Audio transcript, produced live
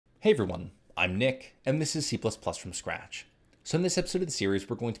Hey everyone, I'm Nick, and this is C++ from scratch. So in this episode of the series,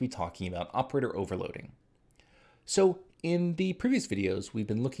 we're going to be talking about operator overloading. So in the previous videos, we've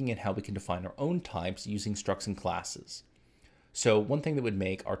been looking at how we can define our own types using structs and classes. So one thing that would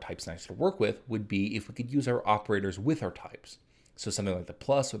make our types nicer to work with would be if we could use our operators with our types. So something like the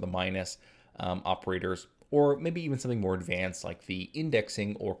plus or the minus operators, or maybe even something more advanced like the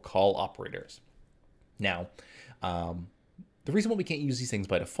indexing or call operators. Now, the reason why we can't use these things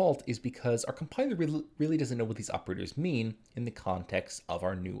by default is because our compiler really doesn't know what these operators mean in the context of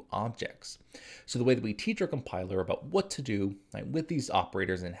our new objects. So the way that we teach our compiler about what to do with these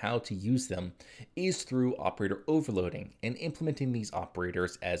operators and how to use them is through operator overloading and implementing these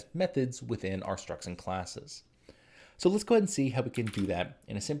operators as methods within our structs and classes. So let's go ahead and see how we can do that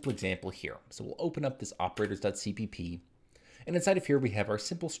in a simple example here. So we'll open up this operators.cpp, and inside of here we have our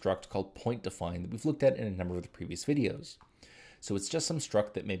simple struct called pointDefine that we've looked at in a number of the previous videos. So it's just some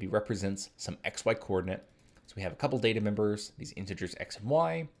struct that maybe represents some XY coordinate. So we have a couple data members, these integers X and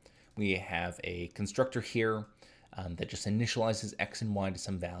Y. We have a constructor here that just initializes X and Y to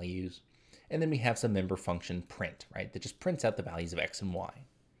some values. And then we have some member function print, right? That just prints out the values of X and Y.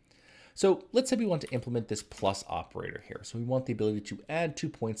 So let's say we want to implement this plus operator here. So we want the ability to add 2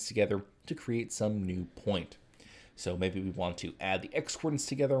 points together to create some new point. So maybe we want to add the X coordinates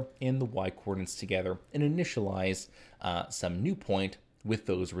together and the Y coordinates together and initialize some new point with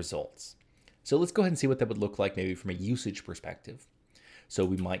those results. So let's go ahead and see what that would look like maybe from a usage perspective. So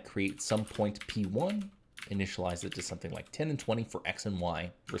we might create some point P1, initialize it to something like 10 and 20 for X and Y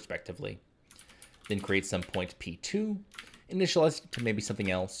respectively. Then create some point P2, initialize it to maybe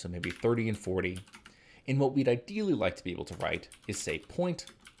something else, so maybe 30 and 40. And what we'd ideally like to be able to write is say point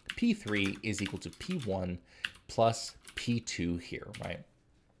P3 is equal to P1 plus P2 here, right?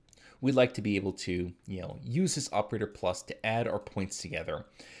 We'd like to be able to, use this operator plus to add our points together,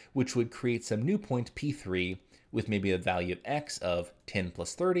 which would create some new point P3 with maybe a value of X of 10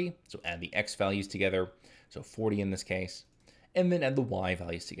 plus 30. So add the X values together, so 40 in this case, and then add the Y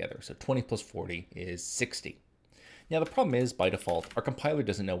values together. So 20 plus 40 is 60. Now the problem is, by default, our compiler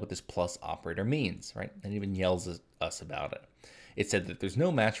doesn't know what this plus operator means, right? And even yells at us about it. It said that there's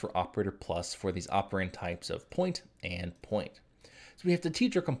no match for operator plus for these operand types of point and point. So we have to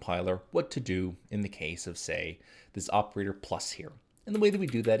teach our compiler what to do in the case of, say, this operator plus here. And the way that we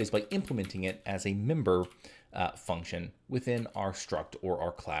do that is by implementing it as a member function within our struct or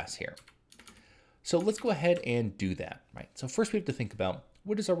our class here. So let's go ahead and do that, right? So first we have to think about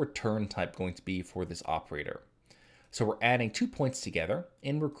what is our return type going to be for this operator. So we're adding 2 points together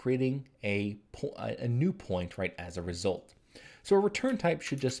and we're creating a new point, right, as a result. So our return type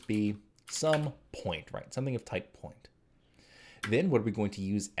should just be some point, right? Something of type point. Then what are we going to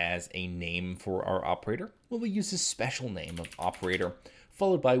use as a name for our operator? Well, we use this special name of operator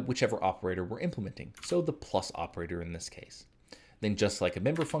followed by whichever operator we're implementing. So the plus operator in this case. Then just like a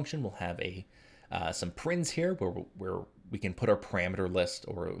member function, we'll have some parens here where we can put our parameter list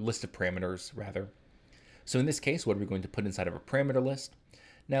or a list of parameters rather. So in this case, what are we going to put inside of a parameter list?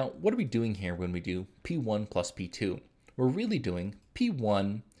 Now, what are we doing here when we do P1 plus P2? We're really doing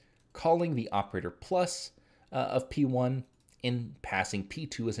P1 calling the operator plus of P1 and passing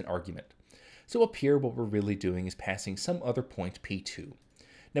P2 as an argument. So up here, what we're really doing is passing some other point P2.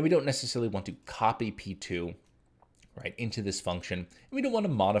 Now we don't necessarily want to copy P2 right into this function, and we don't want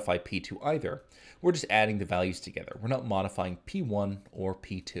to modify P2 either. We're just adding the values together. We're not modifying P1 or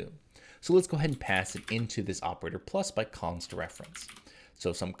P2. So let's go ahead and pass it into this operator plus by const reference.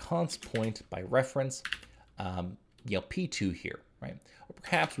 So some const point by reference, P2 here, right? Or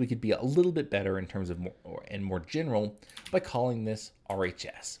perhaps we could be a little bit better in terms of more general by calling this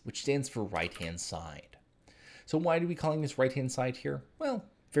RHS, which stands for right-hand side. So why are we calling this right-hand side here? Well,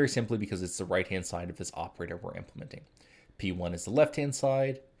 very simply because it's the right-hand side of this operator we're implementing. P1 is the left-hand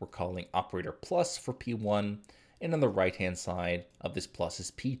side. We're calling operator plus for P1. And on the right-hand side of this plus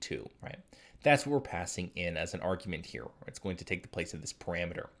is P2, right? That's what we're passing in as an argument here. It's going to take the place of this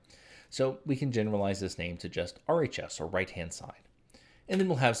parameter. So we can generalize this name to just RHS or right-hand side. And then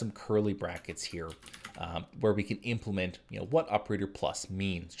we'll have some curly brackets here where we can implement what operator plus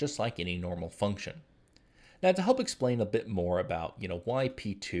means, just like any normal function. Now to help explain a bit more about why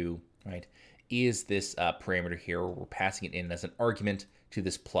P2, right, is this parameter here where we're passing it in as an argument to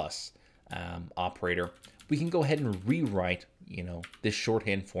this plus operator, we can go ahead and rewrite this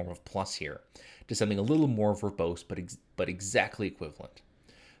shorthand form of plus here to something a little more verbose but exactly equivalent.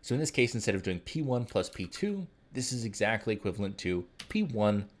 So in this case, instead of doing P1 plus P2, this is exactly equivalent to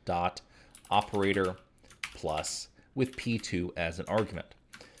P1 dot operator plus with P2 as an argument.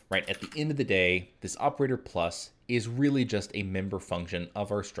 Right, at the end of the day, this operator plus is really just a member function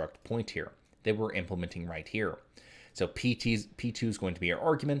of our struct point here that we're implementing right here. So P2 is going to be our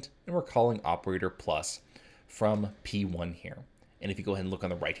argument, and we're calling operator plus from P1 here. And if you go ahead and look on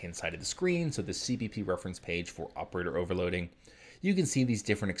the right-hand side of the screen, so the CPP reference page for operator overloading, you can see these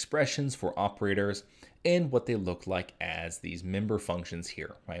different expressions for operators and what they look like as these member functions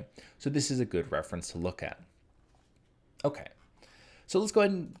here, right? So this is a good reference to look at. Okay, so let's go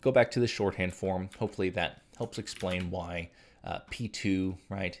ahead and go back to the shorthand form. Hopefully that helps explain why P2,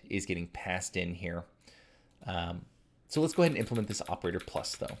 right, is getting passed in here. So let's go ahead and implement this operator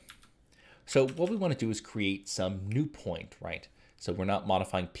plus though. So what we want to do is create some new point, right? So we're not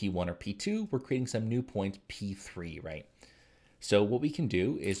modifying P1 or P2, we're creating some new point P3, right? So what we can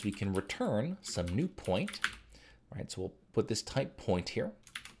do is we can return some new point, right? So we'll put this type point here,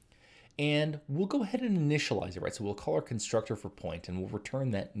 and we'll go ahead and initialize it, right? So we'll call our constructor for point, and we'll return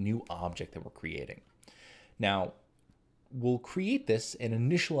that new object that we're creating. Now, we'll create this and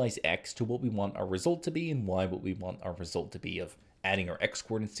initialize x to what we want our result to be and y what we want our result to be of adding our x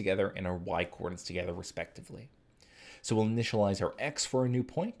coordinates together and our y coordinates together respectively. So we'll initialize our x for a new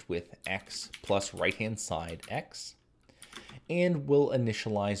point with x plus right-hand side x, and we'll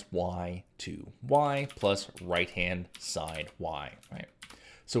initialize y to y plus right-hand side y, right?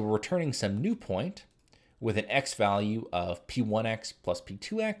 So we're returning some new point with an x value of p1x plus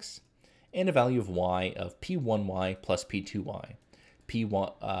p2x and a value of y of p1y plus p2y.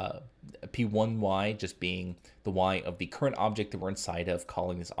 P1y just being the y of the current object that we're inside of,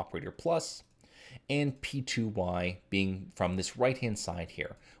 calling this operator plus, and P2y being from this right-hand side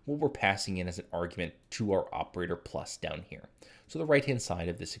here, what we're passing in as an argument to our operator plus down here. So the right-hand side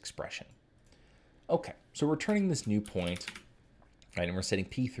of this expression. Okay, so we're returning this new point, right, and we're setting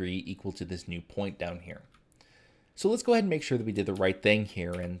P3 equal to this new point down here. So let's go ahead and make sure that we did the right thing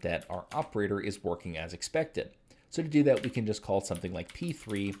here and that our operator is working as expected. So to do that, we can just call something like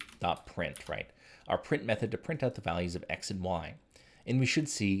p3.print, right? Our print method to print out the values of x and y. And we should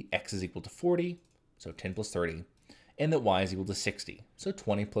see x is equal to 40, so 10 plus 30, and that y is equal to 60, so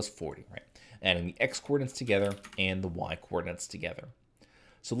 20 plus 40, right? Adding the x coordinates together and the y coordinates together.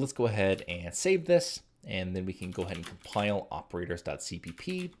 So let's go ahead and save this, and then we can go ahead and compile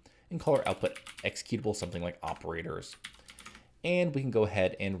operators.cpp and call our output executable something like operators. And we can go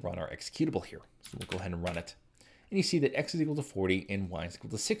ahead and run our executable here. So we'll go ahead and run it. And you see that x is equal to 40 and y is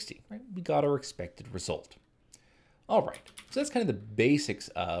equal to 60, right? We got our expected result. All right, so that's kind of the basics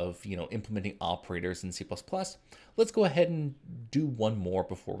of, implementing operators in C++. Let's go ahead and do one more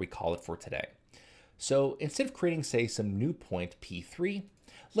before we call it for today. So instead of creating, say, some new point P3,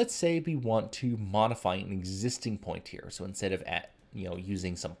 let's say we want to modify an existing point here. So instead of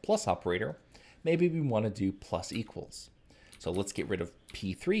using some plus operator, maybe we want to do plus equals. So let's get rid of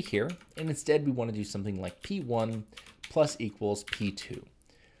P3 here, and instead we want to do something like P1 plus equals P2.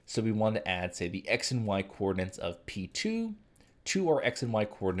 So we want to add, say, the x and y coordinates of P2 to our x and y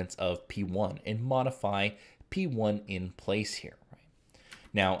coordinates of P1 and modify P1 in place here. Right?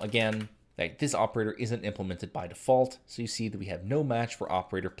 Now, again, this operator isn't implemented by default, so you see that we have no match for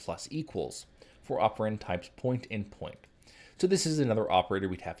operator plus equals for operand types point and point. So this is another operator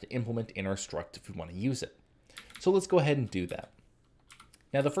we'd have to implement in our struct if we want to use it. So let's go ahead and do that.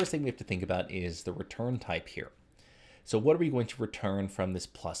 Now, the first thing we have to think about is the return type here. So what are we going to return from this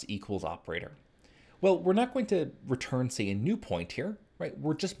plus equals operator? Well, we're not going to return, say, a new point here, right?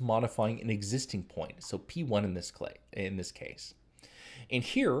 We're just modifying an existing point. So P1 in this case. And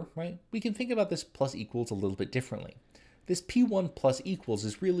here, right, we can think about this plus equals a little bit differently. This P1 plus equals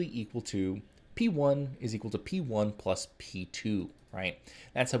is really equal to P1 is equal to P1 plus P2, right?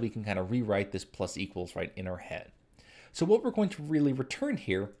 That's how we can kind of rewrite this plus equals right in our head. So what we're going to really return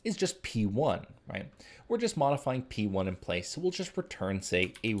here is just P1, right? We're just modifying P1 in place. So we'll just return,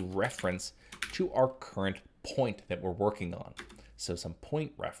 say, a reference to our current point that we're working on. So some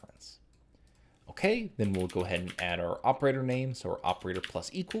point reference. Okay, then we'll go ahead and add our operator name, so our operator plus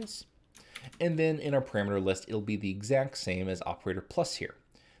equals. And then in our parameter list, it'll be the exact same as operator plus here.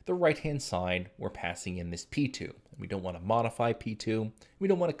 The right-hand side, we're passing in this P2. We don't want to modify P2. We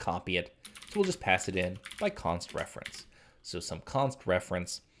don't want to copy it. So we'll just pass it in by const reference. So some const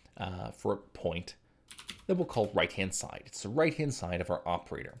reference for a point that we'll call right-hand side. It's the right-hand side of our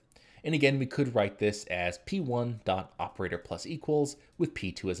operator. And again, we could write this as P1.operator plus equals with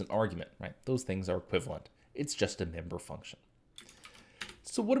P2 as an argument, right? Those things are equivalent. It's just a member function.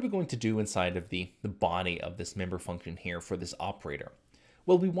 So what are we going to do inside of the body of this member function here for this operator?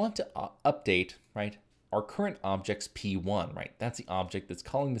 Well, we want to update, right, our current object's P1, right? That's the object that's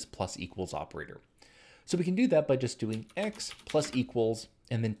calling this plus equals operator. So we can do that by just doing x plus equals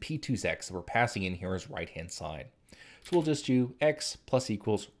and then P2's x that we're passing in here as right-hand side. So we'll just do x plus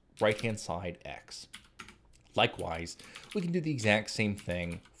equals right-hand side x. Likewise, we can do the exact same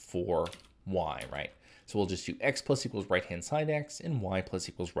thing for y, right? So we'll just do x plus equals right-hand side x and y plus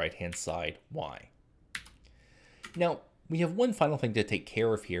equals right-hand side y. Now, we have one final thing to take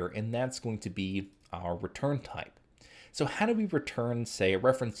care of here, and that's going to be our return type. So how do we return, say, a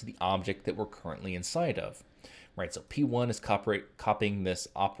reference to the object that we're currently inside of? Right, so P1 is copying this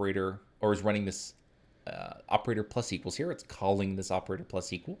operator, or is running this operator plus equals here. It's calling this operator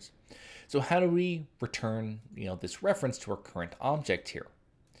plus equals. So how do we return, this reference to our current object here?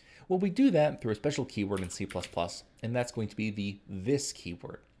 Well, we do that through a special keyword in C++, and that's going to be the this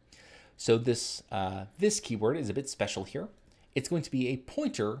keyword. So this keyword is a bit special here. It's going to be a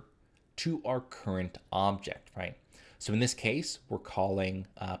pointer to our current object, right? So in this case, we're calling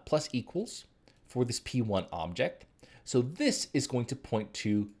plus equals for this P1 object. So this is going to point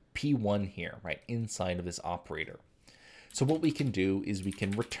to P1 here, right, inside of this operator. So what we can do is we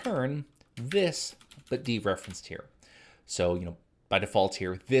can return this, but dereferenced here. So, by default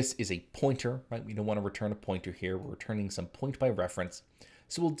here, this is a pointer, right? We don't want to return a pointer here. We're returning some point by reference.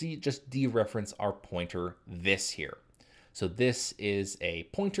 So we'll just dereference our pointer this here. So this is a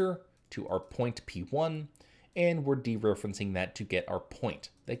pointer to our point P1, and we're dereferencing that to get our point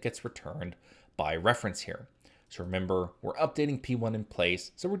that gets returned by reference here. So remember, we're updating P1 in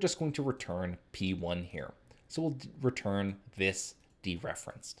place, so we're just going to return P1 here. So we'll return this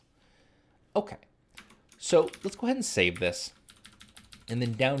dereferenced. Okay, so let's go ahead and save this. And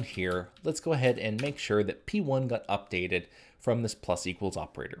then down here, let's go ahead and make sure that P1 got updated from this plus equals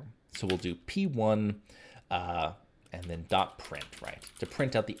operator. So we'll do P1 and then dot print, right, to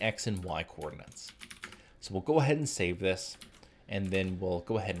print out the X and Y coordinates. So we'll go ahead and save this, and then we'll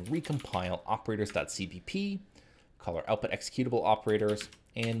go ahead and recompile operators.cpp, call our output executable operators,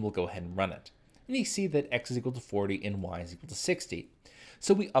 and we'll go ahead and run it. And you see that X is equal to 40 and Y is equal to 60.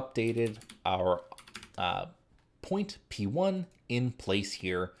 So we updated our point P1 in place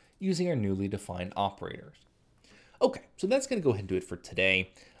here using our newly defined operators. Okay, so that's going to go ahead and do it for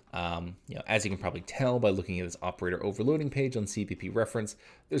today. As you can probably tell by looking at this operator overloading page on CPP reference,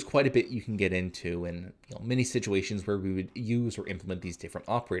 there's quite a bit you can get into and many situations where we would use or implement these different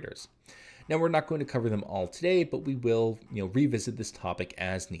operators. Now, we're not going to cover them all today, but we will revisit this topic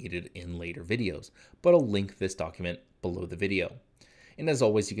as needed in later videos. But I'll link this document below the video. And as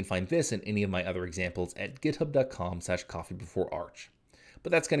always, you can find this and any of my other examples at github.com/coffeebeforearch.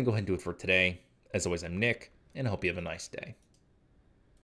 But that's going to go ahead and do it for today. As always, I'm Nick, and I hope you have a nice day.